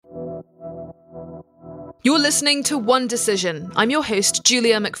You're listening to One Decision. I'm your host,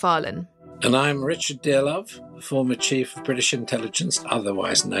 Julia McFarlane. And I'm Richard Dearlove, former Chief of British Intelligence,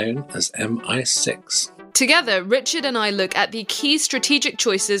 otherwise known as MI6. Together, Richard and I look at the key strategic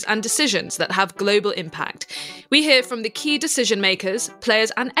choices and decisions that have global impact. We hear from the key decision makers,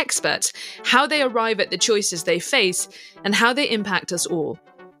 players and experts, how they arrive at the choices they face and how they impact us all.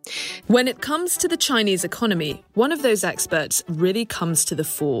 When it comes to the Chinese economy, one of those experts really comes to the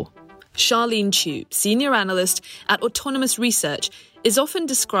fore. Charlene Chu, senior analyst at Autonomous Research, is often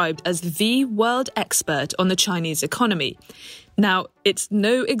described as the world expert on the Chinese economy. Now, it's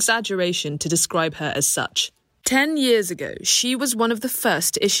no exaggeration to describe her as such. 10 years ago, she was one of the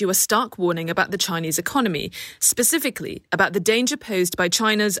first to issue a stark warning about the Chinese economy, specifically about the danger posed by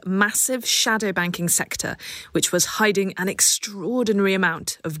China's massive shadow banking sector, which was hiding an extraordinary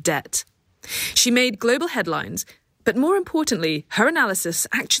amount of debt. She made global headlines, but more importantly, her analysis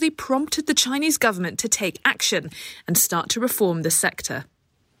actually prompted the Chinese government to take action and start to reform the sector.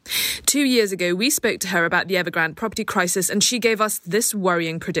 2 years ago, we spoke to her about the Evergrande property crisis, and she gave us this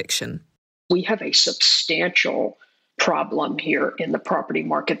worrying prediction. We have a substantial problem here in the property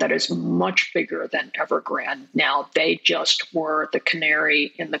market that is much bigger than Evergrande. Now, they just were the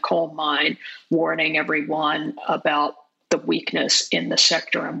canary in the coal mine, warning everyone about the weakness in the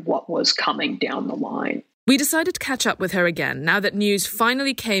sector and what was coming down the line. We decided to catch up with her again now that news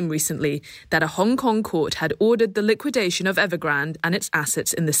finally came recently that a Hong Kong court had ordered the liquidation of Evergrande and its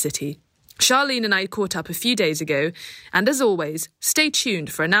assets in the city. Charlene and I caught up a few days ago, and as always, stay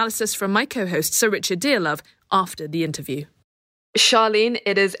tuned for analysis from my co-host Sir Richard Dearlove after the interview. Charlene,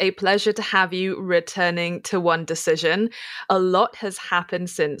 it is a pleasure to have you returning to One Decision. A lot has happened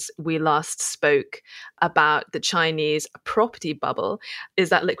since we last spoke about the Chinese property bubble. Is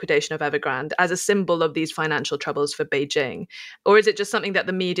that liquidation of Evergrande as a symbol of these financial troubles for Beijing? Or is it just something that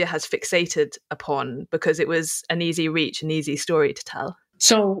the media has fixated upon because it was an easy reach, an easy story to tell?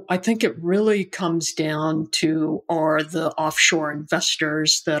 So I think it really comes down to are the offshore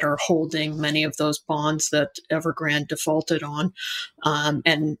investors that are holding many of those bonds that Evergrande defaulted on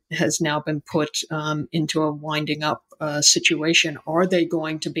and has now been put into a winding up situation. Are they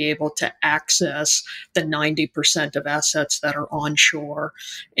going to be able to access the 90% of assets that are onshore?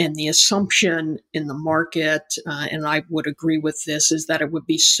 And the assumption in the market, and I would agree with this, is that it would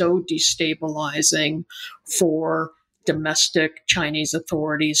be so destabilizing for domestic Chinese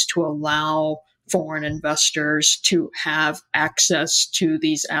authorities to allow foreign investors to have access to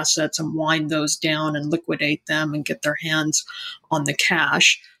these assets and wind those down and liquidate them and get their hands on the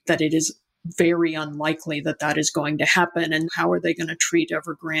cash, that it is very unlikely that that is going to happen. And how are they going to treat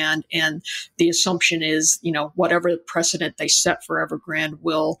Evergrande? And the assumption is, whatever precedent they set for Evergrande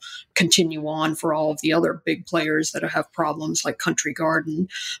will continue on for all of the other big players that have problems like Country Garden.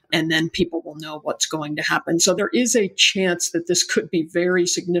 And then people will know what's going to happen. So there is a chance that this could be very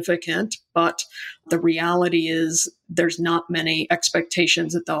significant, but the reality is there's not many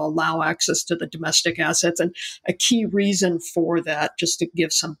expectations that they'll allow access to the domestic assets. And a key reason for that, just to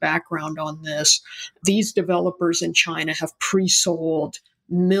give some background on this, these developers in China have pre-sold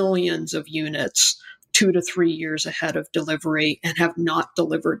millions of units 2 to 3 years ahead of delivery and have not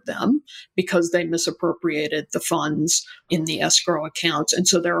delivered them because they misappropriated the funds in the escrow accounts. And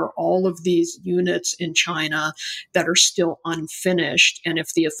so there are all of these units in China that are still unfinished. And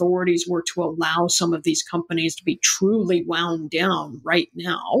if the authorities were to allow some of these companies to be truly wound down right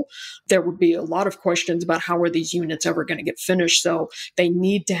now, there would be a lot of questions about how are these units ever going to get finished. So they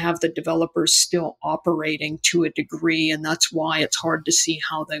need to have the developers still operating to a degree. And that's why it's hard to see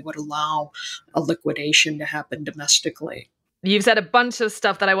how they would allow a liquidation to happen domestically. You've said a bunch of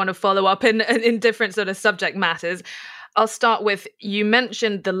stuff that I want to follow up in different sort of subject matters. I'll start with, you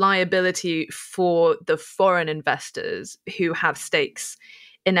mentioned the liability for the foreign investors who have stakes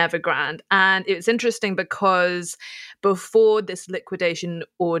in Evergrande. And it's interesting because before this liquidation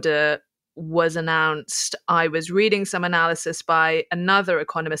order was announced, I was reading some analysis by another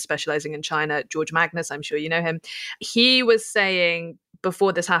economist specializing in China, George Magnus. I'm sure you know him. He was saying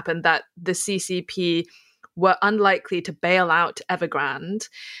before this happened that the CCP were unlikely to bail out Evergrande.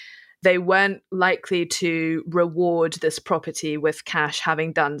 They weren't likely to reward this property with cash,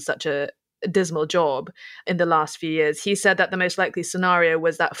 having done such a dismal job in the last few years. He said that the most likely scenario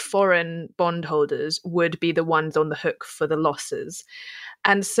was that foreign bondholders would be the ones on the hook for the losses.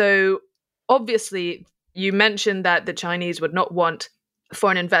 And so obviously, you mentioned that the Chinese would not want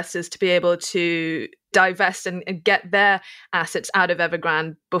foreign investors to be able to divest and get their assets out of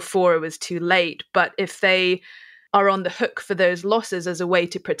Evergrande before it was too late. But if they are on the hook for those losses as a way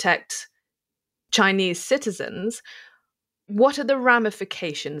to protect Chinese citizens, what are the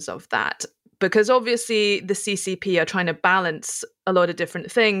ramifications of that? Because obviously the CCP are trying to balance a lot of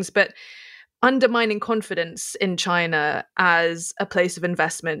different things, but undermining confidence in China as a place of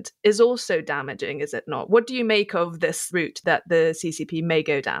investment is also damaging, is it not? What do you make of this route that the CCP may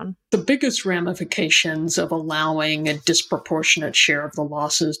go down? The biggest ramifications of allowing a disproportionate share of the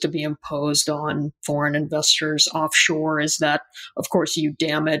losses to be imposed on foreign investors offshore is that, of course, you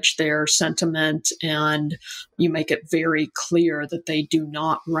damage their sentiment and you make it very clear that they do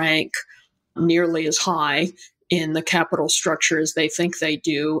not rank nearly as high in the capital structure as they think they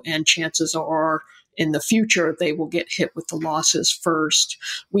do, and chances are in the future they will get hit with the losses first.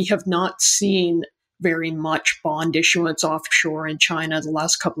 We have not seen very much bond issuance offshore in China the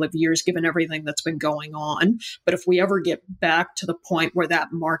last couple of years, given everything that's been going on. But if we ever get back to the point where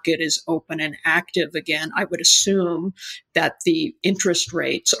that market is open and active again, I would assume that the interest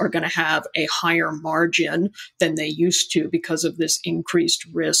rates are going to have a higher margin than they used to because of this increased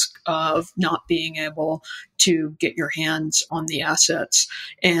risk of not being able to get your hands on the assets.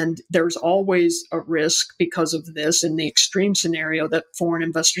 And there's always a risk because of this in the extreme scenario that foreign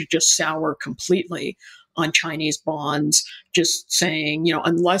investors just sour completely on Chinese bonds, just saying,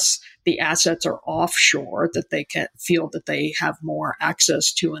 unless the assets are offshore, that they can feel that they have more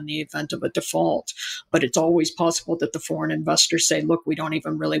access to in the event of a default. But it's always possible that the foreign investors say, look, we don't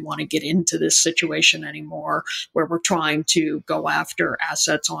even really want to get into this situation anymore, where we're trying to go after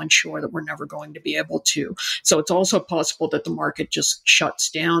assets onshore that we're never going to be able to. So it's also possible that the market just shuts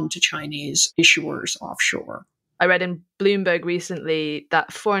down to Chinese issuers offshore. I read in Bloomberg recently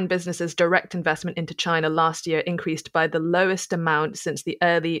that foreign businesses' direct investment into China last year increased by the lowest amount since the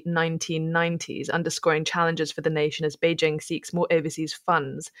early 1990s, underscoring challenges for the nation as Beijing seeks more overseas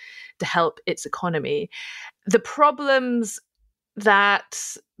funds to help its economy. The problems that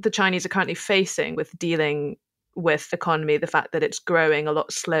the Chinese are currently facing with dealing with economy, the fact that it's growing a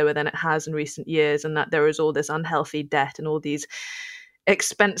lot slower than it has in recent years, and that there is all this unhealthy debt and all these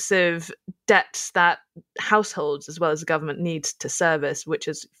expensive debts that households as well as the government needs to service, which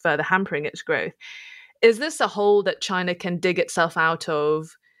is further hampering its growth. Is this a hole that China can dig itself out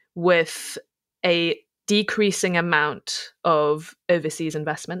of with a decreasing amount of overseas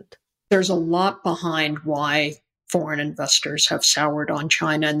investment? There's a lot behind why foreign investors have soured on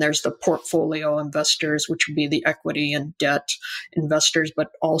China. And there's the portfolio investors, which would be the equity and debt investors,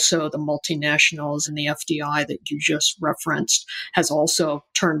 but also the multinationals and the FDI that you just referenced has also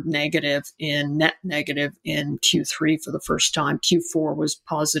turned net negative in Q3 for the first time. Q4 was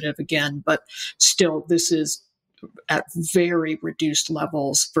positive again, but still this is at very reduced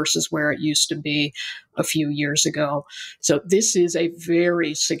levels versus where it used to be a few years ago. So this is a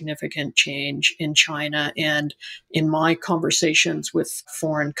very significant change in China. And in my conversations with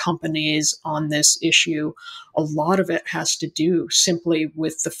foreign companies on this issue, a lot of it has to do simply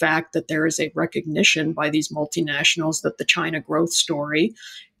with the fact that there is a recognition by these multinationals that the China growth story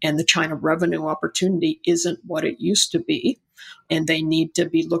and the China revenue opportunity isn't what it used to be. And they need to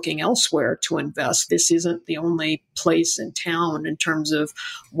be looking elsewhere to invest. This isn't the only place in town in terms of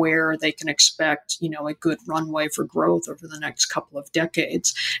where they can expect, a good runway for growth over the next couple of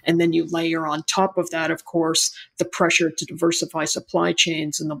decades. And then you layer on top of that, of course, the pressure to diversify supply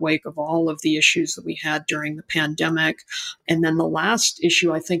chains in the wake of all of the issues that we had during the pandemic. And then the last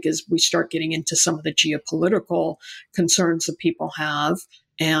issue, I think, is we start getting into some of the geopolitical concerns that people have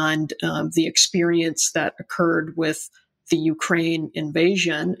and the experience that occurred with the Ukraine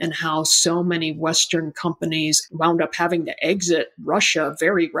invasion and how so many Western companies wound up having to exit Russia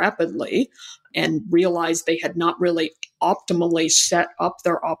very rapidly and realized they had not really optimally set up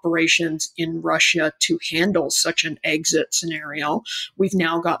their operations in Russia to handle such an exit scenario. We've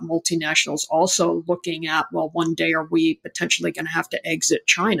now got multinationals also looking at, well, one day are we potentially going to have to exit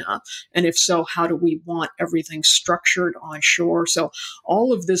China? And if so, how do we want everything structured onshore? So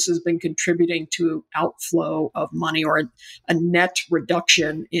all of this has been contributing to outflow of money or a net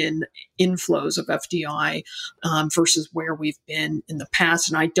reduction in inflows of FDI versus where we've been in the past.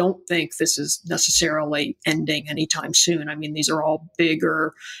 And I don't think this is necessarily ending anytime soon. I mean, these are all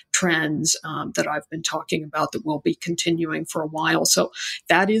bigger trends that I've been talking about that will be continuing for a while. So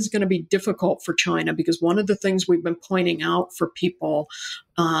that is going to be difficult for China because one of the things we've been pointing out for people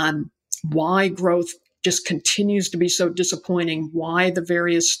why growth just continues to be so disappointing, why the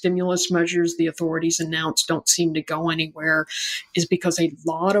various stimulus measures the authorities announced don't seem to go anywhere, is because a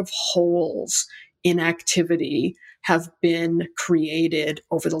lot of holes in activity have been created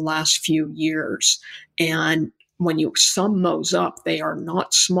over the last few years. And when you sum those up, they are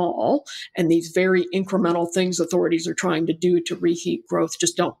not small. And these very incremental things authorities are trying to do to reheat growth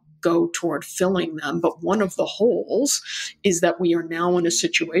just don't go toward filling them. But one of the holes is that we are now in a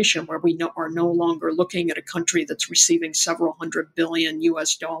situation where we are no longer looking at a country that's receiving several hundred billion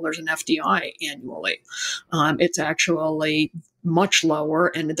US dollars in FDI annually. It's actually much lower,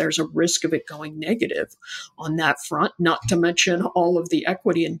 and there's a risk of it going negative on that front, not to mention all of the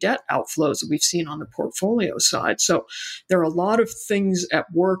equity and debt outflows that we've seen on the portfolio side. So there are a lot of things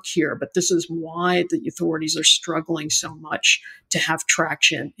at work here, but this is why the authorities are struggling so much to have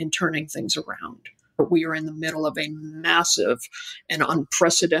traction in turning things around. But we are in the middle of a massive and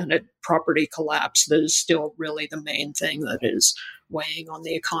unprecedented property collapse that is still really the main thing that is weighing on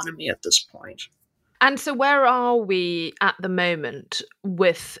the economy at this point. And so where are we at the moment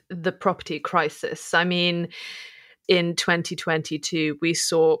with the property crisis? I mean, in 2022, we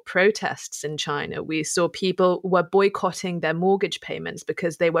saw protests in China. We saw people were boycotting their mortgage payments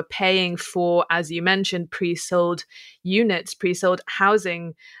because they were paying for, as you mentioned, pre-sold units, pre-sold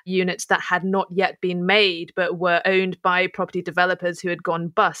housing units that had not yet been made, but were owned by property developers who had gone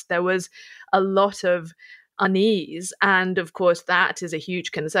bust. There was a lot of unease. And of course, that is a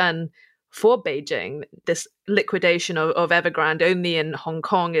huge concern for Beijing. This liquidation of Evergrande only in Hong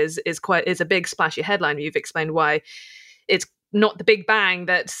Kong is a big splashy headline. You've explained why it's not the big bang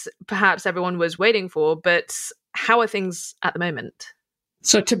that perhaps everyone was waiting for, but how are things at the moment?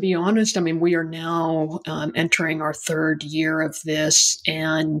 So to be honest, I mean, we are now entering our third year of this,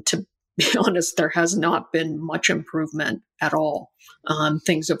 and to be honest, there has not been much improvement at all.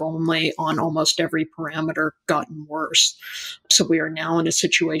 Things have only, on almost every parameter, gotten worse. So we are now in a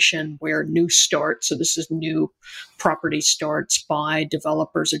situation where new starts, so this is new property starts by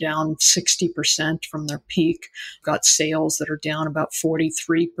developers, are down 60% from their peak. Got sales that are down about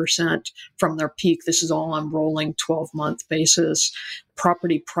 43% from their peak. This is all on rolling 12-month basis.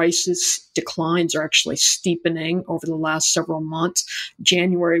 Property prices declines are actually steepening over the last several months.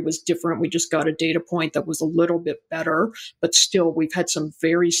 January was different. We just got a data point that was a little bit better, but still we've had some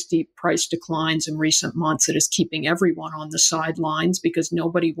very steep price declines in recent months that is keeping everyone on the sidelines because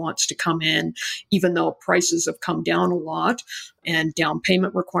nobody wants to come in, even though prices have come down a lot and down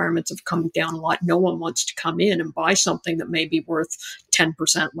payment requirements have come down a lot. No one wants to come in and buy something that may be worth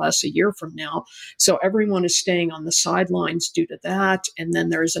 10% less a year from now. So everyone is staying on the sidelines due to that. And then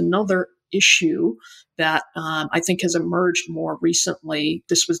there's another issue that I think has emerged more recently.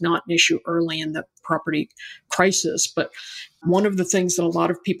 This was not an issue early in the property crisis, but one of the things that a lot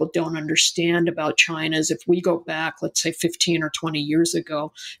of people don't understand about China is if we go back, let's say 15 or 20 years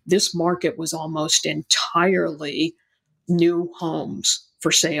ago, this market was almost entirely new homes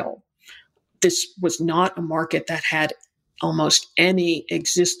for sale. This was not a market that had almost any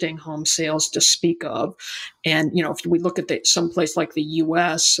existing home sales to speak of. And, you know, if we look at someplace like the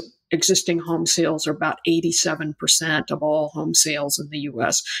US, existing home sales are about 87% of all home sales in the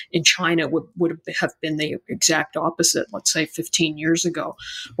US. In China, would have been the exact opposite, let's say 15 years ago.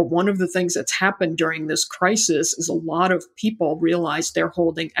 But one of the things that's happened during this crisis is a lot of people realize they're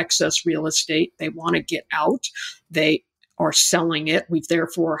holding excess real estate. They want to get out. They are selling it. We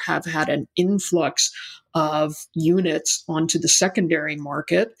therefore have had an influx of units onto the secondary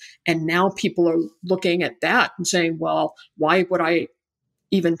market. And now people are looking at that and saying, well, why would I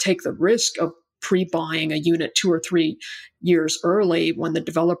even take the risk of pre-buying a unit 2 or 3 years early when the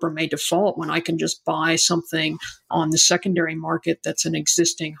developer may default, when I can just buy something on the secondary market that's an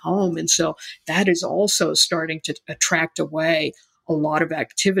existing home? And so that is also starting to attract away a lot of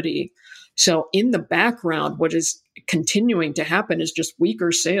activity. So in the background, what is continuing to happen is just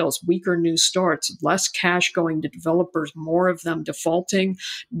weaker sales, weaker new starts, less cash going to developers, more of them defaulting,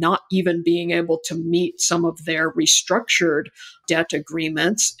 not even being able to meet some of their restructured debt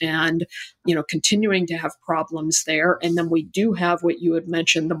agreements, and, you know, continuing to have problems there. And then we do have what you had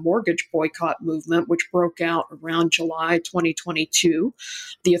mentioned, the mortgage boycott movement, which broke out around July 2022.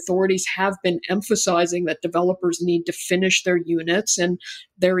 The authorities have been emphasizing that developers need to finish their units, and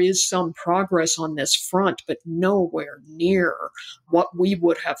there is some progress on this front, but nowhere near what we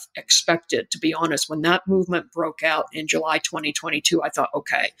would have expected, to be honest. When that movement broke out in July 2022, I thought,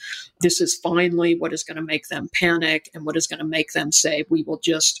 okay, this is finally what is going to make them panic and what is going to make them say, we will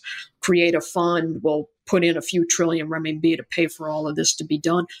just create a fund, we'll put in a few trillion renminbi to pay for all of this to be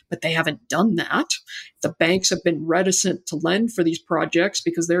done. But they haven't done that. The banks have been reticent to lend for these projects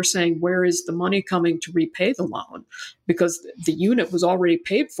because they're saying, where is the money coming to repay the loan? Because the unit was already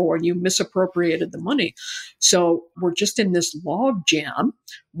paid for and you misappropriated the money. So we're just in this log jam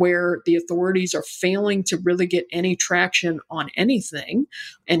where the authorities are failing to really get any traction on anything.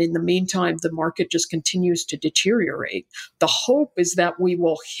 And in the meantime, the market just continues to deteriorate. The hope is that we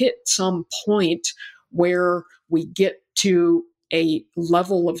will hit some point where we get to a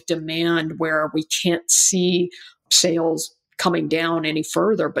level of demand where we can't see sales coming down any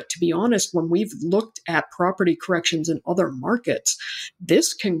further. But to be honest, when we've looked at property corrections in other markets,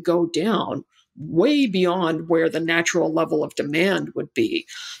 this can go down way beyond where the natural level of demand would be.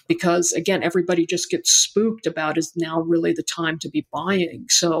 Because again, everybody just gets spooked about is now really the time to be buying.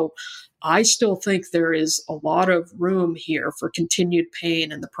 So I still think there is a lot of room here for continued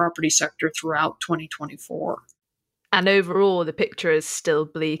pain in the property sector throughout 2024. And overall, the picture is still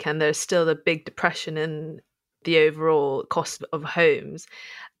bleak, and there's still a big depression in the overall cost of homes.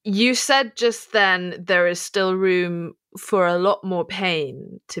 You said just then there is still room for a lot more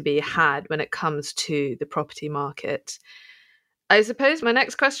pain to be had when it comes to the property market. I suppose my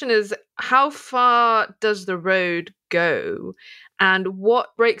next question is, how far does the road go? And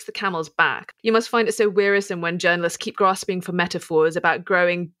what breaks the camel's back? You must find it so wearisome when journalists keep grasping for metaphors about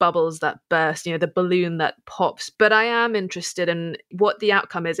growing bubbles that burst, the balloon that pops. But I am interested in what the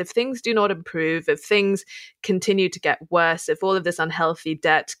outcome is. If things do not improve, if things continue to get worse, if all of this unhealthy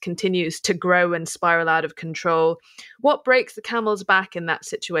debt continues to grow and spiral out of control, what breaks the camel's back in that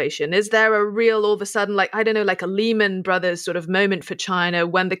situation? Is there a real, all of a sudden, like a Lehman Brothers sort of moment for China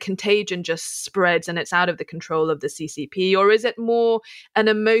when the contagion just spreads and it's out of the control of the CCP? Or is it more an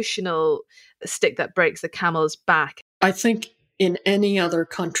emotional stick that breaks the camel's back? I think in any other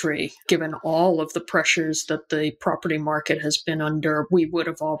country, given all of the pressures that the property market has been under, we would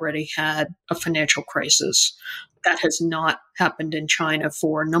have already had a financial crisis. That has not happened in China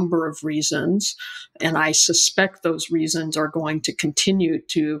for a number of reasons, and I suspect those reasons are going to continue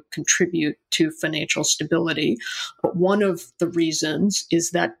to contribute to financial stability. But one of the reasons is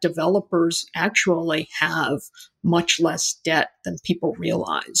that developers actually have much less debt than people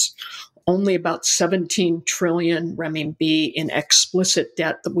realize. Only about 17 trillion renminbi in explicit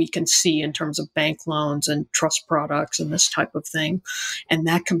debt that we can see in terms of bank loans and trust products and this type of thing. And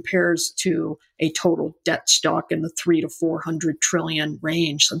that compares to a total debt stock in the 300 to 400 trillion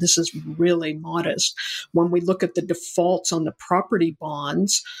range. So this is really modest. When we look at the defaults on the property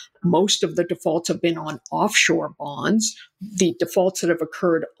bonds, most of the defaults have been on offshore bonds. The defaults that have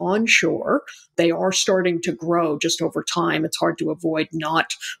occurred onshore, they are starting to grow just over time. It's hard to avoid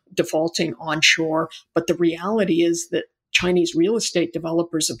not defaulting onshore. But the reality is that Chinese real estate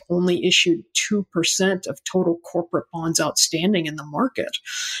developers have only issued 2% of total corporate bonds outstanding in the market.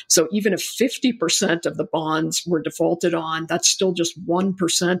 So even if 50% of the bonds were defaulted on, that's still just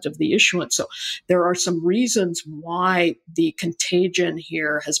 1% of the issuance. So there are some reasons why the contagion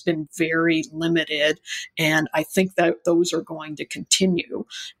here has been very limited. And I think that those are going to continue.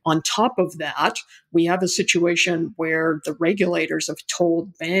 On top of that, we have a situation where the regulators have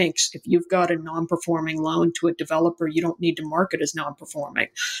told banks, if you've got a non-performing loan to a developer, you don't need to mark it as non-performing.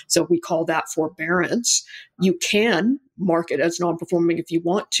 So we call that forbearance. You can mark it as non-performing if you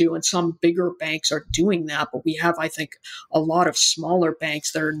want to, and some bigger banks are doing that. But we have, I think, a lot of smaller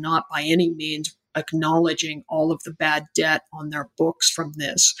banks that are not by any means acknowledging all of the bad debt on their books from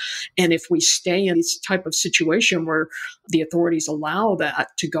this. And if we stay in this type of situation where the authorities allow that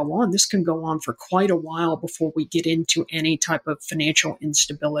to go on, this can go on for quite a while before we get into any type of financial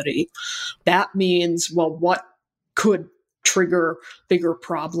instability. That means, well, what could trigger bigger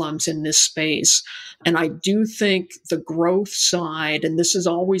problems in this space? And I do think the growth side, and this has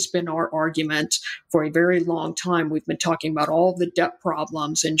always been our argument for a very long time, we've been talking about all the debt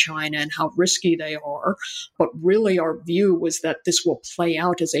problems in China and how risky they are. But really our view was that this will play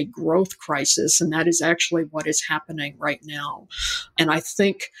out as a growth crisis. And that is actually what is happening right now. And I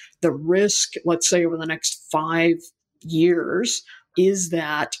think the risk, let's say over the next 5 years, is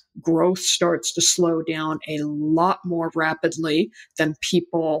that growth starts to slow down a lot more rapidly than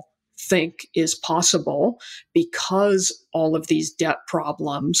people think is possible, because all of these debt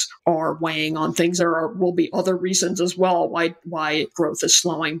problems are weighing on things. There will be other reasons as well why growth is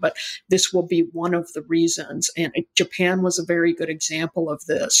slowing, but this will be one of the reasons. And Japan was a very good example of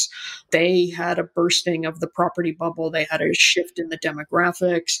this. They had a bursting of the property bubble. They had a shift in the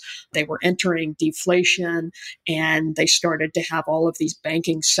demographics. They were entering deflation, and they started to have all of these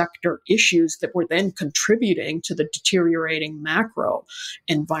banking sector issues that were then contributing to the deteriorating macro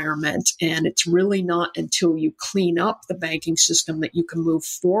environment. And it's really not until you clean up the banking system that you can move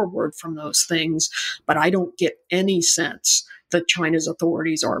forward from those things. But I don't get any sense that China's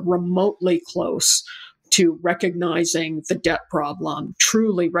authorities are remotely close to recognizing the debt problem,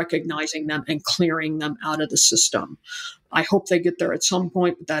 truly recognizing them and clearing them out of the system. I hope they get there at some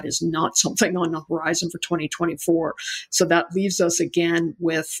point, but that is not something on the horizon for 2024. So that leaves us again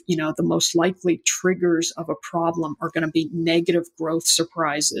with, the most likely triggers of a problem are going to be negative growth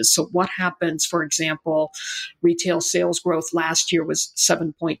surprises. So what happens, for example, retail sales growth last year was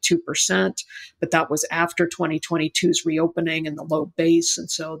 7.2%, but that was after 2022's reopening and the low base. And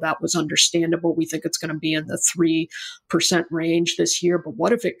so that was understandable. We think it's going to be in the 3% range this year. But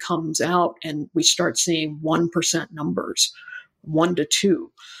what if it comes out and we start seeing 1% numbers, 1 to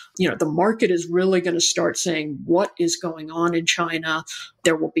 2? The market is really going to start saying what is going on in China.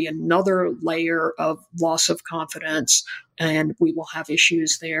 There will be another layer of loss of confidence, and we will have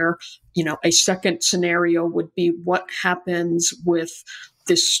issues there. A second scenario would be what happens with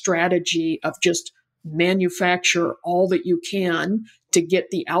this strategy of just manufacture all that you can to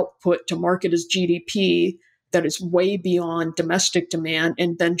get the output to market as GDP that is way beyond domestic demand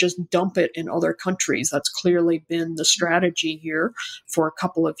and then just dump it in other countries. That's clearly been the strategy here for a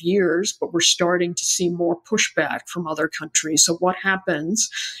couple of years, but we're starting to see more pushback from other countries. So what happens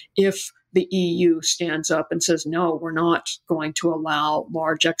if the EU stands up and says, no, we're not going to allow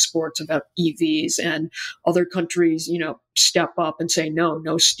large exports of EVs, and other countries, step up and say,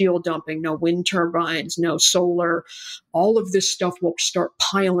 no steel dumping, no wind turbines, no solar. All of this stuff will start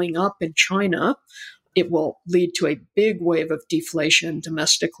piling up in China. It will lead to a big wave of deflation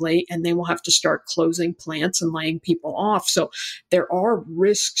domestically, and they will have to start closing plants and laying people off. So there are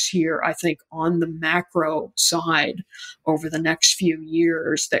risks here, I think, on the macro side over the next few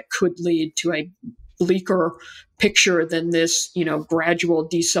years that could lead to a bleaker picture than this, gradual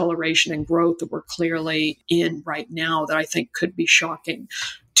deceleration in growth that we're clearly in right now that I think could be shocking.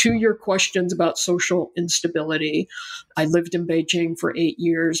 To your questions about social instability, I lived in Beijing for 8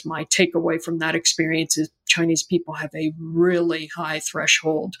 years. My takeaway from that experience is Chinese people have a really high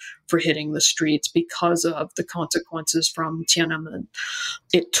threshold for hitting the streets because of the consequences from Tiananmen.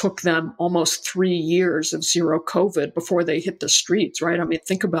 It took them almost 3 years of zero COVID before they hit the streets, right? I mean,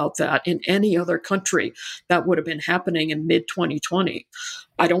 think about that. In any other country, that would have been happening in mid-2020.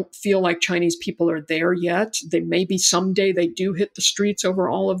 I don't feel like Chinese people are there yet. Maybe someday they do hit the streets over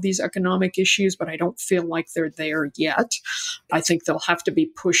all of these economic issues, but I don't feel like they're there yet. I think they'll have to be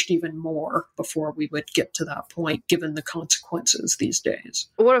pushed even more before we would get to that point, given the consequences these days.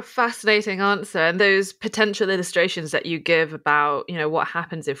 What a fascinating answer. And those potential illustrations that you give about, what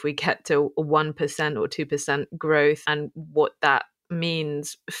happens if we get to 1% or 2% growth and what that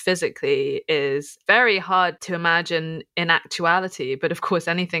means physically is very hard to imagine in actuality, but of course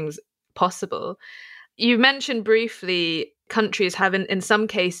anything's possible. You mentioned briefly countries having, in some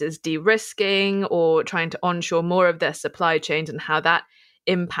cases, de-risking or trying to onshore more of their supply chains and how that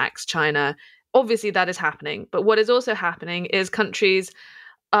impacts China. Obviously that is happening, but what is also happening is countries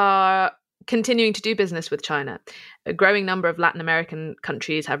are continuing to do business with China. A growing number of Latin American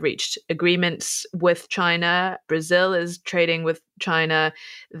countries have reached agreements with China. Brazil is trading with China.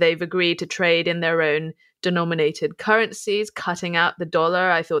 They've agreed to trade in their own denominated currencies, cutting out the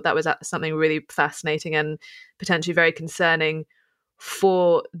dollar. I thought that was something really fascinating and potentially very concerning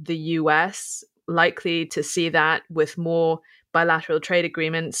for the US, likely to see that with more bilateral trade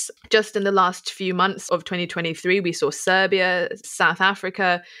agreements. Just in the last few months of 2023, we saw Serbia, South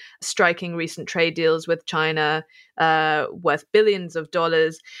Africa striking recent trade deals with China worth billions of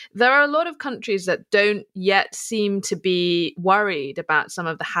dollars. There are a lot of countries that don't yet seem to be worried about some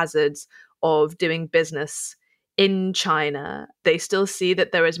of the hazards of doing business in China. They still see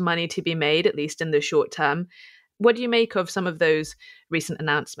that there is money to be made, at least in the short term. What do you make of some of those recent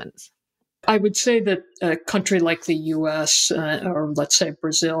announcements? I would say that a country like the U.S. Or let's say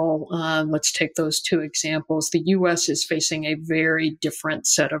Brazil, let's take those two examples. The U.S. is facing a very different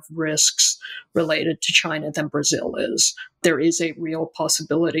set of risks related to China than Brazil is. There is a real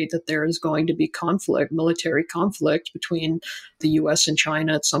possibility that there is going to be conflict, military conflict between the U.S. and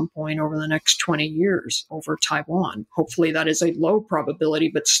China at some point over the next 20 years over Taiwan. Hopefully that is a low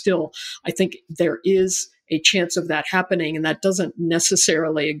probability, but still, I think there is a chance of that happening, and that doesn't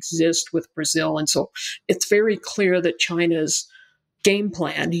necessarily exist with Brazil. And so it's very clear that China's game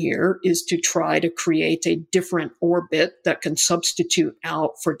plan here is to try to create a different orbit that can substitute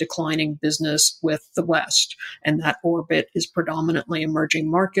out for declining business with the West. And that orbit is predominantly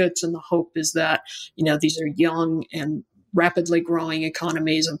emerging markets. And the hope is that, these are young and rapidly growing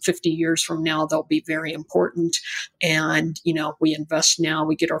economies, and 50 years from now, they'll be very important. And, we invest now,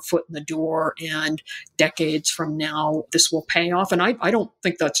 we get our foot in the door, and decades from now, this will pay off. And I don't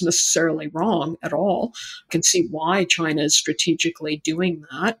think that's necessarily wrong at all. I can see why China is strategically doing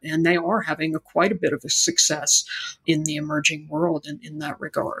that. And they are having quite a bit of a success in the emerging world in that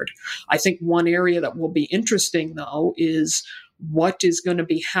regard. I think one area that will be interesting, though, is what is going to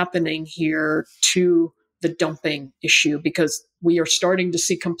be happening here to the dumping issue, because we are starting to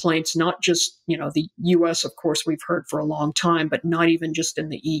see complaints, not just, the US, of course, we've heard for a long time, but not even just in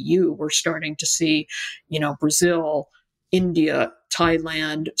the EU. We're starting to see, Brazil, India,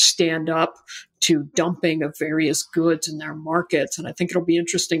 Thailand stand up to dumping of various goods in their markets. And I think it'll be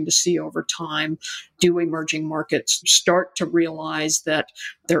interesting to see over time, do emerging markets start to realize that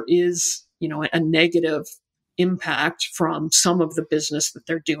there is, a negative impact from some of the business that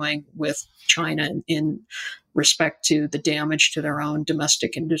they're doing with China in respect to the damage to their own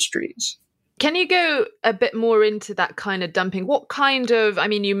domestic industries. Can you go a bit more into that kind of dumping? What kind of,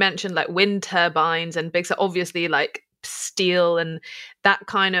 you mentioned like wind turbines and big, so obviously like steel and that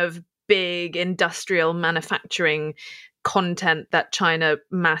kind of big industrial manufacturing content that China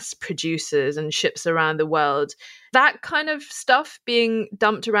mass produces and ships around the world. That kind of stuff being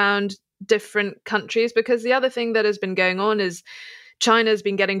dumped around different countries, because the other thing that has been going on is China's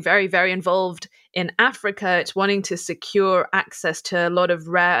been getting very, very involved in Africa. It's wanting to secure access to a lot of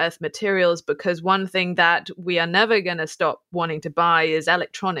rare earth materials, because one thing that we are never going to stop wanting to buy is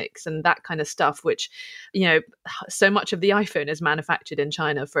electronics and that kind of stuff, which, so much of the iPhone is manufactured in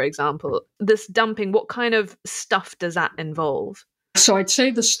China, for example. This dumping, what kind of stuff does that involve? So I'd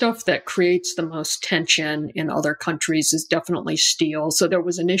say the stuff that creates the most tension in other countries is definitely steel. So there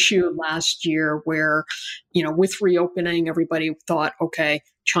was an issue last year where, with reopening, everybody thought, okay,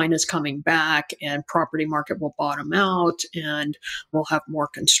 China's coming back and property market will bottom out and we'll have more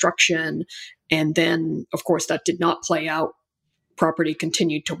construction. And then, of course, that did not play out. Property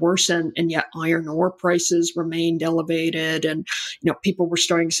continued to worsen, and yet iron ore prices remained elevated. And, people were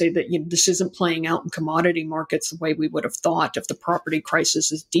starting to say that this isn't playing out in commodity markets the way we would have thought if the property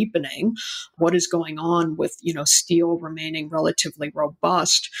crisis is deepening. What is going on with, steel remaining relatively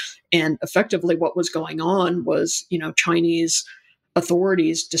robust? And effectively what was going on was, Chinese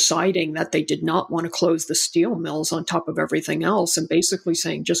authorities deciding that they did not want to close the steel mills on top of everything else, and basically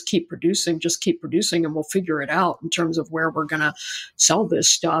saying, just keep producing, and we'll figure it out in terms of where we're going to sell this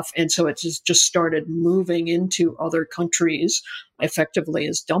stuff. And so it just started moving into other countries effectively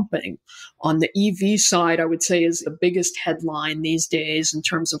as dumping. On the EV side, I would say is the biggest headline these days in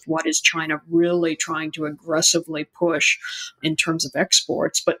terms of what is China really trying to aggressively push in terms of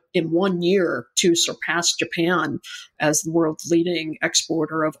exports. But in 1 year, to surpass Japan as the world's leading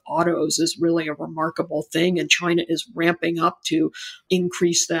exporter of autos is really a remarkable thing. And China is ramping up to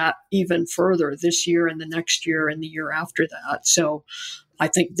increase that even further this year and the next year and the year after that. So I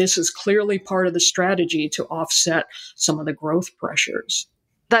think this is clearly part of the strategy to offset some of the growth pressures.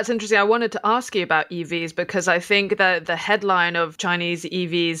 That's interesting. I wanted to ask you about EVs, because I think that the headline of Chinese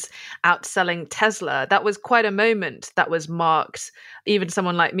EVs outselling Tesla, that was quite a moment that was marked. Even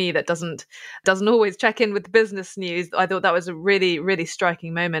someone like me that doesn't always check in with the business news, I thought that was a really, really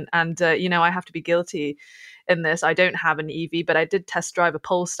striking moment. And, I have to be guilty in this. I don't have an EV, but I did test drive a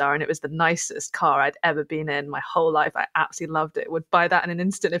Polestar, and it was the nicest car I'd ever been in my whole life. I absolutely loved it. Would buy that in an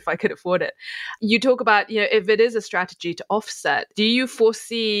instant if I could afford it. You talk about, if it is a strategy to offset, do you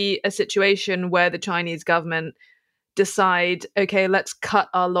foresee a situation where the Chinese government decide, okay, let's cut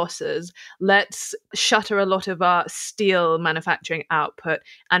our losses, let's shutter a lot of our steel manufacturing output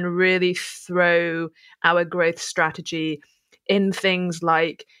and really throw our growth strategy in things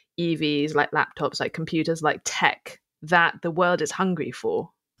like EVs, like laptops, like computers, like tech that the world is hungry for?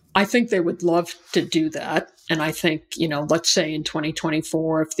 I think they would love to do that. And I think, let's say in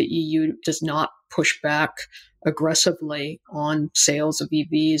 2024, if the EU does not push back aggressively on sales of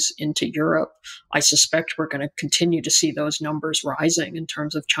EVs into Europe, I suspect we're going to continue to see those numbers rising in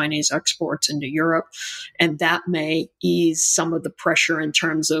terms of Chinese exports into Europe. And that may ease some of the pressure in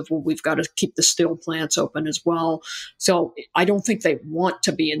terms of, well, we've got to keep the steel plants open as well. So I don't think they want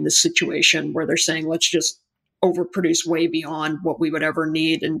to be in this situation where they're saying, let's just overproduce way beyond what we would ever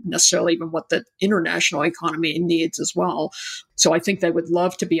need, and necessarily even what the international economy needs as well. So I think they would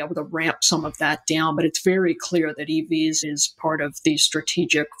love to be able to ramp some of that down, but it's very clear that EVs is part of the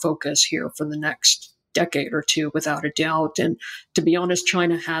strategic focus here for the next decade or two, without a doubt. And to be honest,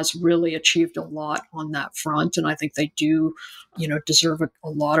 China has really achieved a lot on that front. And I think they do, deserve a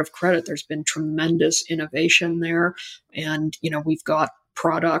lot of credit. There's been tremendous innovation there. And, we've got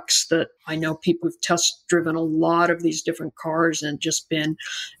products that I know people who've test driven a lot of these different cars and just been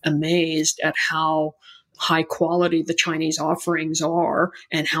amazed at how high quality the Chinese offerings are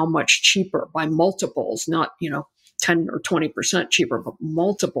and how much cheaper by multiples, not, 10 or 20% cheaper, but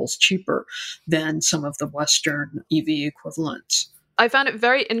multiples cheaper than some of the Western EV equivalents. I found it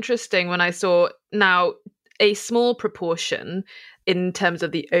very interesting when I saw now a small proportion in terms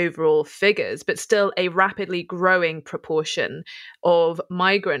of the overall figures, but still a rapidly growing proportion of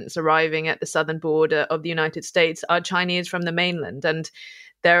migrants arriving at the southern border of the United States are Chinese from the mainland. And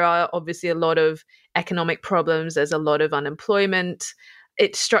there are obviously a lot of economic problems. There's a lot of unemployment.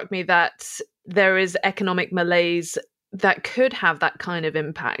 It struck me that there is economic malaise that could have that kind of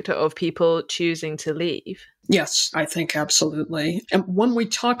impact of people choosing to leave. Yes, I think absolutely. And when we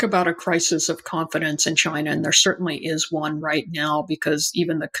talk about a crisis of confidence in China, and there certainly is one right now, because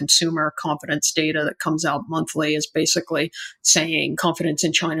even the consumer confidence data that comes out monthly is basically saying confidence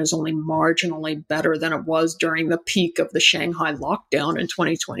in China is only marginally better than it was during the peak of the Shanghai lockdown in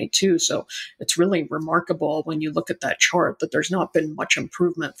 2022. So it's really remarkable when you look at that chart that there's not been much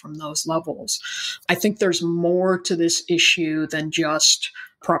improvement from those levels. I think there's more to this issue than just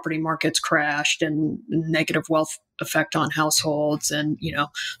property markets crashed and negative wealth effect on households and,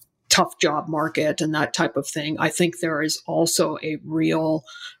 tough job market and that type of thing. I think there is also a real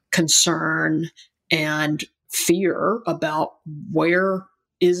concern and fear about where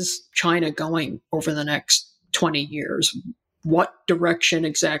is China going over the next 20 years? What direction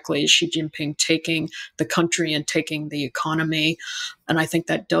exactly is Xi Jinping taking the country and taking the economy? And I think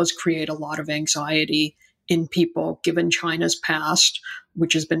that does create a lot of anxiety in people, given China's past,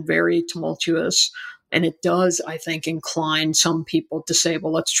 which has been very tumultuous. And it does, I think, incline some people to say,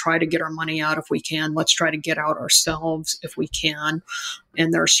 well, let's try to get our money out if we can. Let's try to get out ourselves if we can.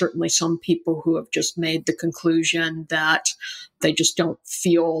 And there are certainly some people who have just made the conclusion that they just don't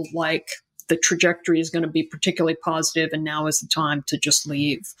feel like the trajectory is going to be particularly positive, and now is the time to just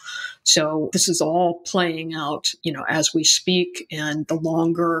leave. So this is all playing out, as we speak, and the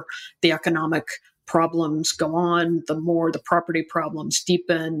longer the economic problems go on, the more the property problems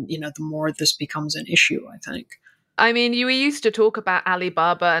deepen, the more this becomes an issue, I think. I mean, we used to talk about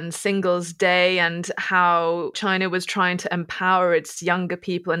Alibaba and Singles Day and how China was trying to empower its younger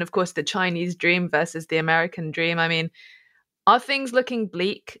people. And of course, the Chinese dream versus the American dream. I mean, are things looking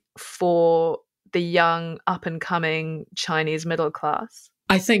bleak for the young, up-and-coming Chinese middle class?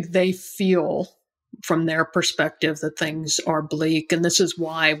 I think they feel from their perspective that things are bleak. And this is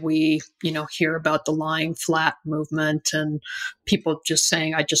why we, hear about the lying flat movement and people just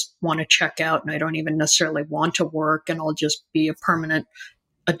saying, I just want to check out and I don't even necessarily want to work and I'll just be a permanent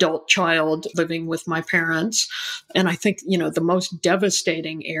adult child living with my parents. And I think, the most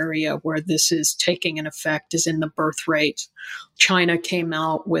devastating area where this is taking an effect is in the birth rate. China came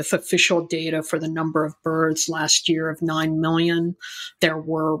out with official data for the number of births last year of 9 million. There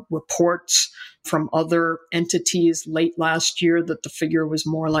were reports from other entities late last year that the figure was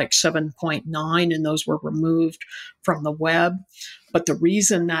more like 7.9, and those were removed from the web. But the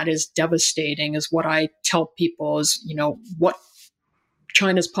reason that is devastating is what I tell people is, what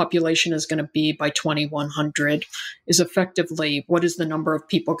China's population is going to be by 2100 is effectively what is the number of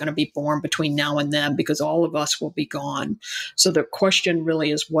people going to be born between now and then, because all of us will be gone. So the question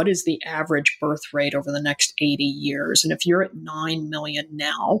really is, what is the average birth rate over the next 80 years? And if you're at 9 million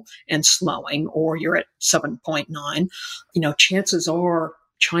now and slowing, or you're at 7.9, chances are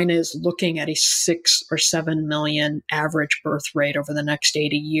China is looking at a 6 or 7 million average birth rate over the next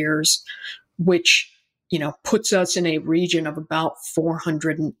 80 years, which puts us in a region of about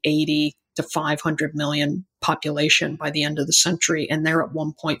 480 to 500 million population by the end of the century. And they're at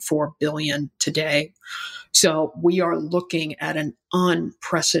 1.4 billion today. So we are looking at an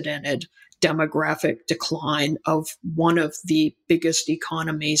unprecedented demographic decline of one of the biggest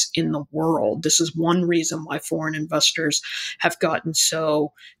economies in the world. This is one reason why foreign investors have gotten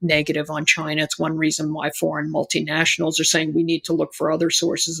so negative on China. It's one reason why foreign multinationals are saying we need to look for other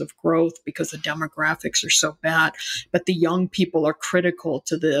sources of growth because the demographics are so bad. But the young people are critical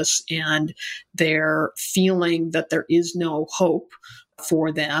to this, and they're feeling that there is no hope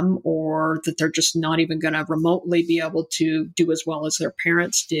for them, or that they're just not even going to remotely be able to do as well as their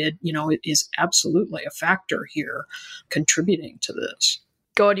parents did. It is absolutely a factor here contributing to this.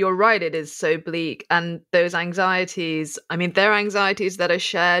 God, you're right. It is so bleak. And those anxieties, I mean, they're anxieties that are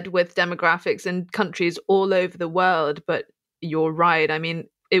shared with demographics in countries all over the world. But you're right. I mean,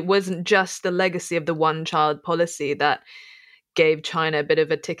 it wasn't just the legacy of the one-child policy that gave China a bit of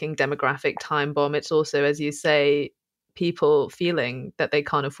a ticking demographic time bomb. It's also, as you say, people feeling that they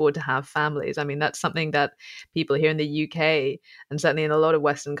can't afford to have families. I mean, that's something that people here in the UK and certainly in a lot of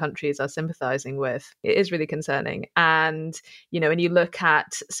Western countries are sympathizing with. It is really concerning. And, when you look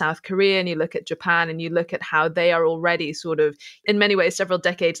at South Korea and you look at Japan and you look at how they are already sort of, in many ways, several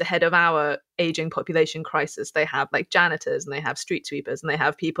decades ahead of our aging population crisis. They have like janitors and they have street sweepers and they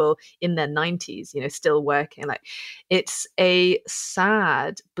have people in their 90s, still working. Like, it's a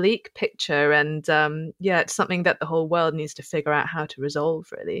sad, bleak picture. And it's something that the whole world needs to figure out how to resolve,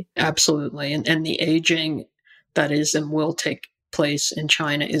 really. Absolutely. And the aging that is and will take place in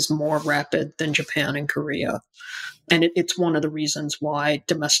China is more rapid than Japan and Korea. And it's one of the reasons why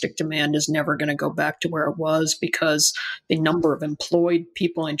domestic demand is never going to go back to where it was, because the number of employed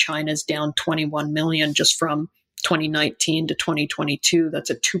people in China is down 21 million just from 2019 to 2022.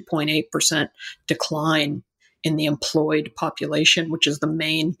 That's a 2.8% decline in the employed population, which is the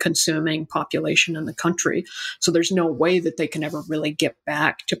main consuming population in the country. So there's no way that they can ever really get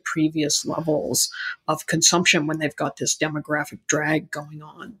back to previous levels of consumption when they've got this demographic drag going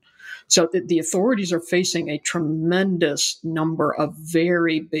on. So the authorities are facing a tremendous number of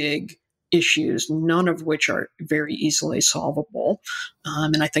very big issues, none of which are very easily solvable.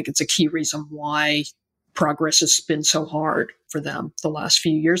 And I think it's a key reason why progress has been so hard for them the last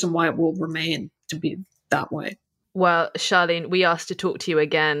few years and why it will remain to be that way. Well, Charlene, we asked to talk to you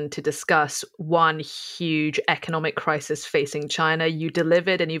again to discuss one huge economic crisis facing China. You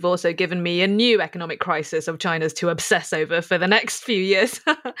delivered, and you've also given me a new economic crisis of China's to obsess over for the next few years.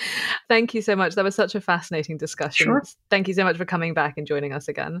 Thank you so much. That was such a fascinating discussion. Sure. Thank you so much for coming back and joining us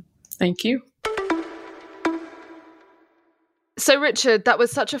again. Thank you. So, Richard, that was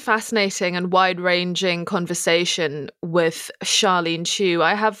such a fascinating and wide-ranging conversation with Charlene Chu.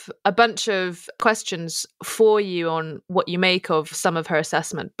 I have a bunch of questions for you on what you make of some of her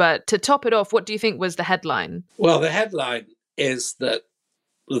assessment. But to top it off, what do you think was the headline? Well, the headline is that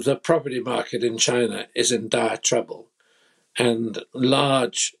the property market in China is in dire trouble, and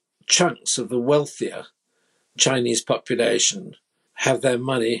large chunks of the wealthier Chinese population have their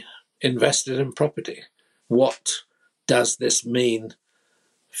money invested in property. What does this mean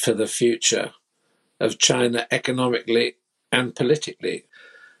for the future of China economically and politically?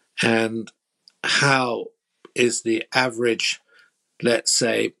 And how is the average, let's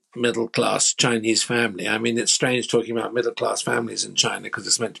say, middle-class Chinese family? I mean, it's strange talking about middle-class families in China because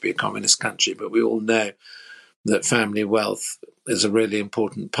it's meant to be a communist country, but we all know that family wealth is a really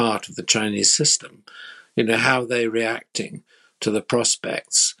important part of the Chinese system. How are they reacting to the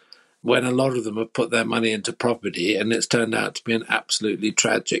prospects when a lot of them have put their money into property and it's turned out to be an absolutely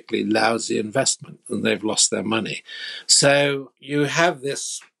tragically lousy investment and they've lost their money? So you have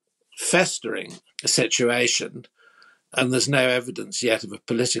this festering situation and there's no evidence yet of a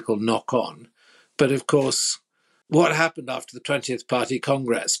political knock-on. But of course, what happened after the 20th Party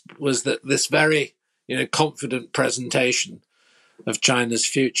Congress was that this very confident presentation of China's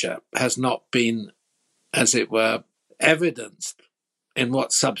future has not been, as it were, evidenced in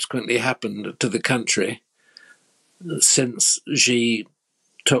what subsequently happened to the country since Xi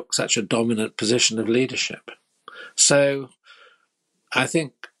took such a dominant position of leadership. So I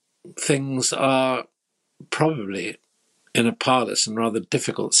think things are probably in a parlous and rather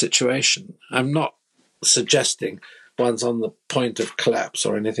difficult situation. I'm not suggesting one's on the point of collapse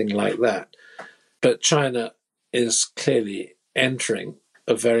or anything like that, but China is clearly entering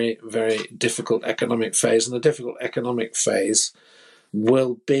a very, very difficult economic phase, and the difficult economic phase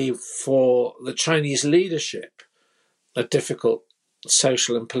will be for the Chinese leadership a difficult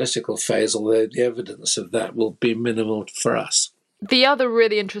social and political phase, although the evidence of that will be minimal for us. The other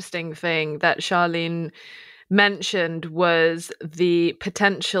really interesting thing that Charlene mentioned was the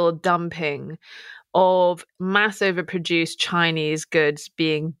potential dumping of mass overproduced Chinese goods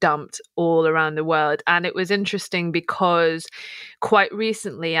being dumped all around the world. And it was interesting because quite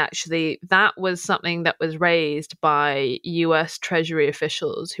recently, actually, that was something that was raised by US Treasury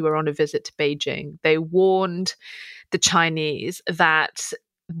officials who were on a visit to Beijing. They warned the Chinese that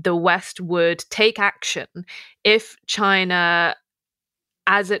the West would take action if China,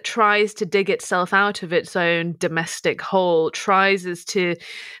 as it tries to dig itself out of its own domestic hole, tries to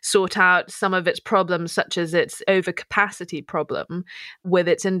sort out some of its problems, such as its overcapacity problem with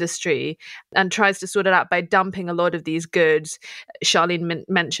its industry, and tries to sort it out by dumping a lot of these goods. Charlene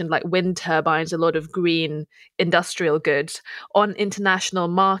mentioned like wind turbines, a lot of green industrial goods on international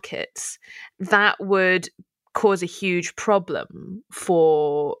markets. That would cause a huge problem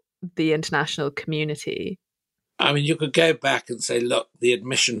for the international community. I mean, you could go back and say, look, the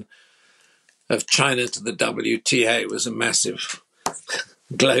admission of China to the WTA was a massive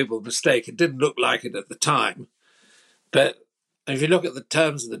global mistake. It didn't look like it at the time, But if you look at the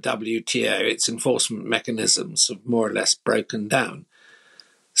terms of the WTO, its enforcement mechanisms have more or less broken down.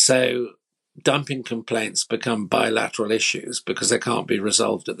 So dumping complaints become bilateral issues because they can't be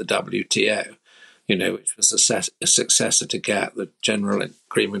resolved at the WTO, which was a successor to GATT, the General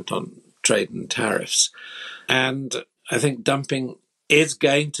Agreement on Trade and Tariffs. And I think dumping is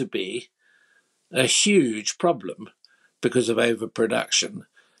going to be a huge problem because of overproduction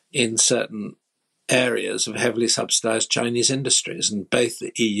in certain areas of heavily subsidized Chinese industries. And both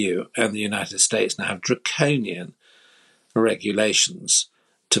the EU and the United States now have draconian regulations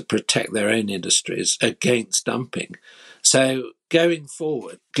to protect their own industries against dumping. So going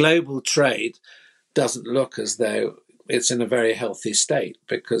forward, global trade doesn't look as though it's in a very healthy state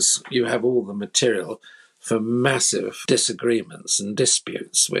because you have all the material for massive disagreements and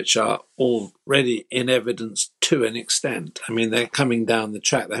disputes, which are already in evidence to an extent. I mean, they're coming down the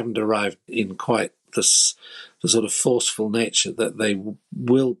track. They haven't arrived in quite the sort of forceful nature that they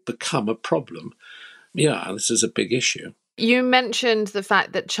will become a problem. Yeah, this is a big issue. You mentioned the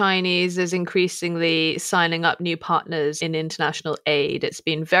fact that Chinese is increasingly signing up new partners in international aid. It's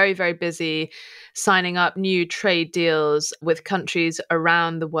been very, very busy signing up new trade deals with countries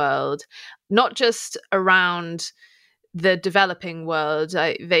around the world, not just around the developing world.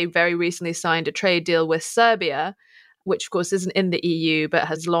 They very recently signed a trade deal with Serbia, which of course isn't in the EU, but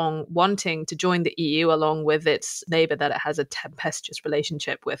has long wanting to join the EU along with its neighbour that it has a tempestuous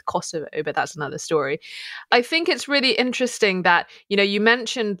relationship with, Kosovo, but that's another story. I think it's really interesting that, you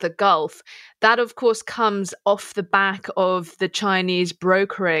mentioned the Gulf. That, of course, comes off the back of the Chinese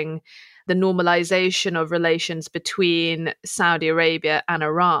brokering the normalization of relations between Saudi Arabia and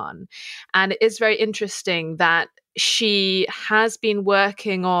Iran. And it is very interesting that she has been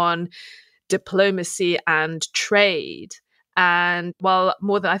working on diplomacy and trade. And while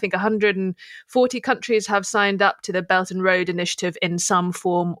more than, I think, 140 countries have signed up to the Belt and Road Initiative in some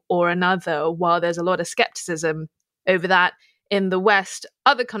form or another, while there's a lot of skepticism over that in the West,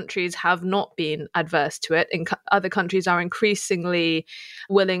 other countries have not been adverse to it. And other countries are increasingly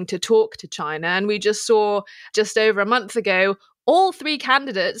willing to talk to China. And we just saw just over a month ago, all three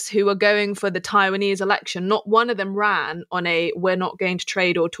candidates who were going for the Taiwanese election, not one of them ran on a "we're not going to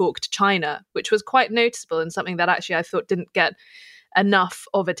trade or talk to China," which was quite noticeable and something that actually I thought didn't get enough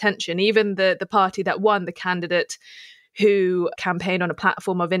of attention. Even the party that won, the candidate who campaigned on a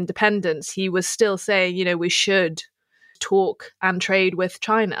platform of independence, he was still saying, we should talk and trade with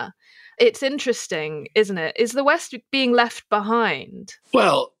China. It's interesting, isn't it? Is the West being left behind?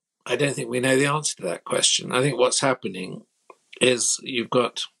 Well, I don't think we know the answer to that question. I think what's happening is you've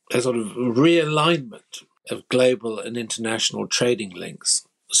got a sort of realignment of global and international trading links.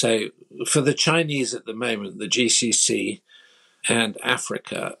 So for the Chinese at the moment, the GCC and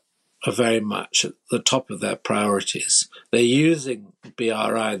Africa are very much at the top of their priorities. They're using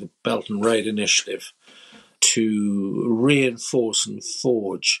BRI, the Belt and Road Initiative, to reinforce and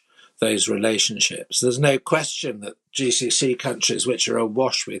forge those relationships. There's no question that GCC countries, which are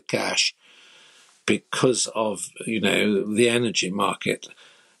awash with cash because of, the energy market,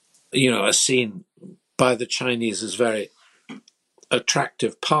 are seen by the Chinese as very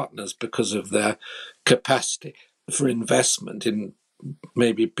attractive partners because of their capacity for investment in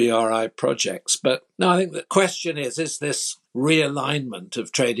maybe BRI projects. But no, I think the question is this realignment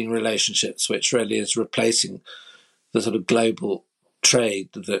of trading relationships, which really is replacing the sort of global trade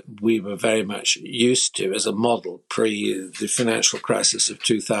that we were very much used to as a model pre the financial crisis of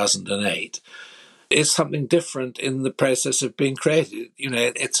 2008, is something different in the process of being created.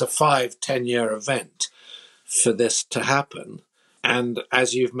 It's a 5-10 year event for this to happen. And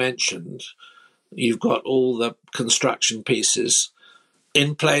as you've mentioned, you've got all the construction pieces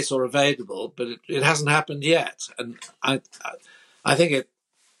in place or available, but it hasn't happened yet. And I think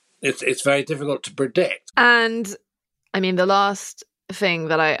it's very difficult to predict. And I mean, the last thing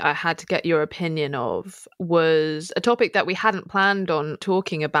that I had to get your opinion of was a topic that we hadn't planned on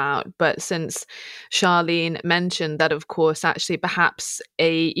talking about, but since Charlene mentioned that, of course, actually perhaps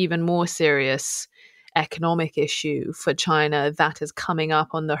a even more serious economic issue for China that is coming up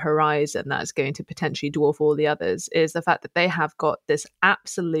on the horizon that's going to potentially dwarf all the others is the fact that they have got this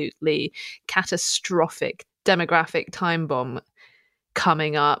absolutely catastrophic demographic time bomb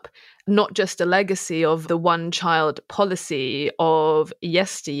coming up. Not just a legacy of the one-child policy of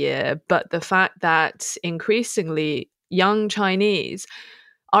yesteryear, but the fact that increasingly young Chinese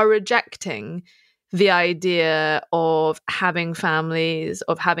are rejecting the idea of having families,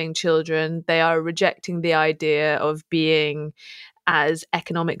 of having children. They are rejecting the idea of being as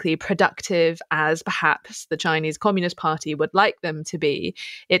economically productive as perhaps the Chinese Communist Party would like them to be.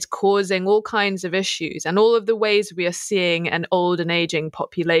 It's causing all kinds of issues, and all of the ways we are seeing an old and aging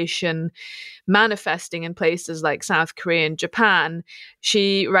population manifesting in places like South Korea and Japan.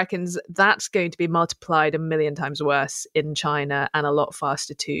 She reckons that's going to be multiplied 1,000,000 times worse in China, and a lot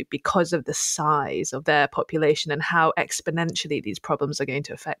faster too, because of the size of their population and how exponentially these problems are going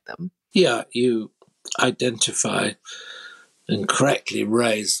to affect them. Yeah, you identify and correctly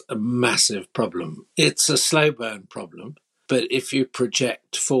raise a massive problem. It's a slow burn problem, but if you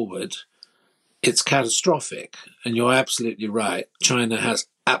project forward, it's catastrophic. And you're absolutely right. China has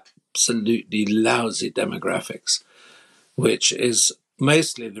absolutely lousy demographics, which is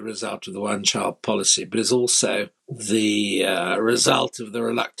mostly the result of the one-child policy, but is also the result of the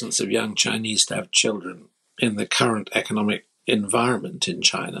reluctance of young Chinese to have children in the current economic environment in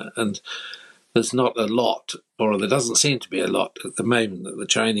China. And there's not a lot, or there doesn't seem to be a lot at the moment, that the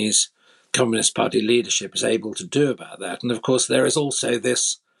Chinese Communist Party leadership is able to do about that. And of course, there is also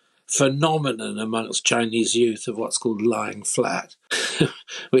this phenomenon amongst Chinese youth of what's called lying flat,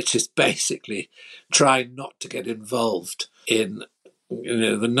 which is basically trying not to get involved in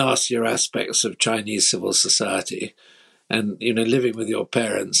the nastier aspects of Chinese civil society, and living with your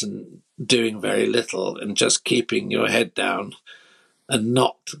parents and doing very little and just keeping your head down and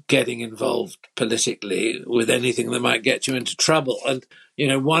not getting involved politically with anything that might get you into trouble. And,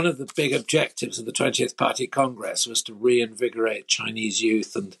 one of the big objectives of the 20th Party Congress was to reinvigorate Chinese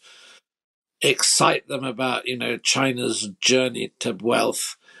youth and excite them about, China's journey to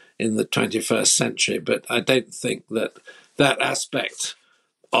wealth in the 21st century. But I don't think that aspect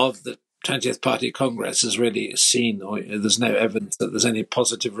of the 20th Party Congress is really seen, or there's no evidence that there's any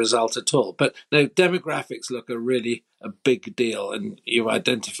positive result at all. But no, demographics look really a big deal. And you've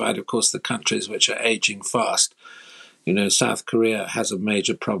identified, of course, the countries which are aging fast. South Korea has a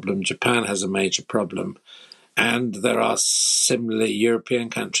major problem. Japan has a major problem. And there are similarly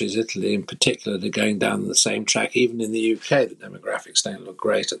European countries, Italy in particular, that are going down the same track. Even in the UK, the demographics don't look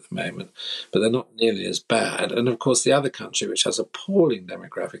great at the moment, but they're not nearly as bad. And of course, the other country which has appalling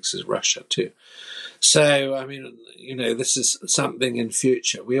demographics is Russia too. So, this is something in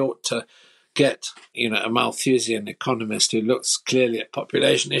future. We ought to get, a Malthusian economist who looks clearly at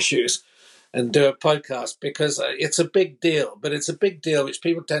population issues and do a podcast, because it's a big deal, but it's a big deal which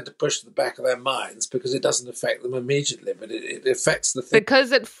people tend to push to the back of their minds because it doesn't affect them immediately, but it affects the thing.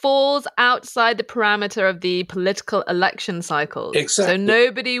 Because it falls outside the parameter of the political election cycles. Exactly. So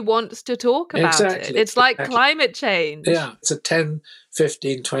nobody wants to talk about it. It's like climate change. Yeah, it's a 10,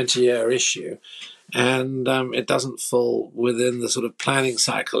 15, 20-year issue. And it doesn't fall within the sort of planning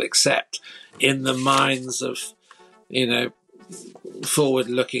cycle, except in the minds of,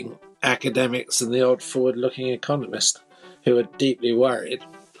 forward-looking academics and the odd forward-looking economist who are deeply worried.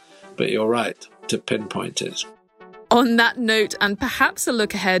 But you're right to pinpoint it. On that note, and perhaps a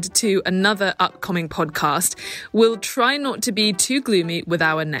look ahead to another upcoming podcast, we'll try not to be too gloomy with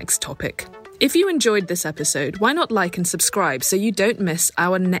our next topic. If you enjoyed this episode, why not like and subscribe so you don't miss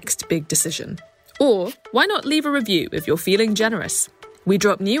our next big decision? Or why not leave a review if you're feeling generous? We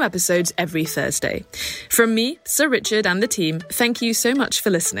drop new episodes every Thursday. From me, Sir Richard, and the team, thank you so much for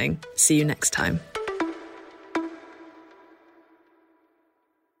listening. See you next time.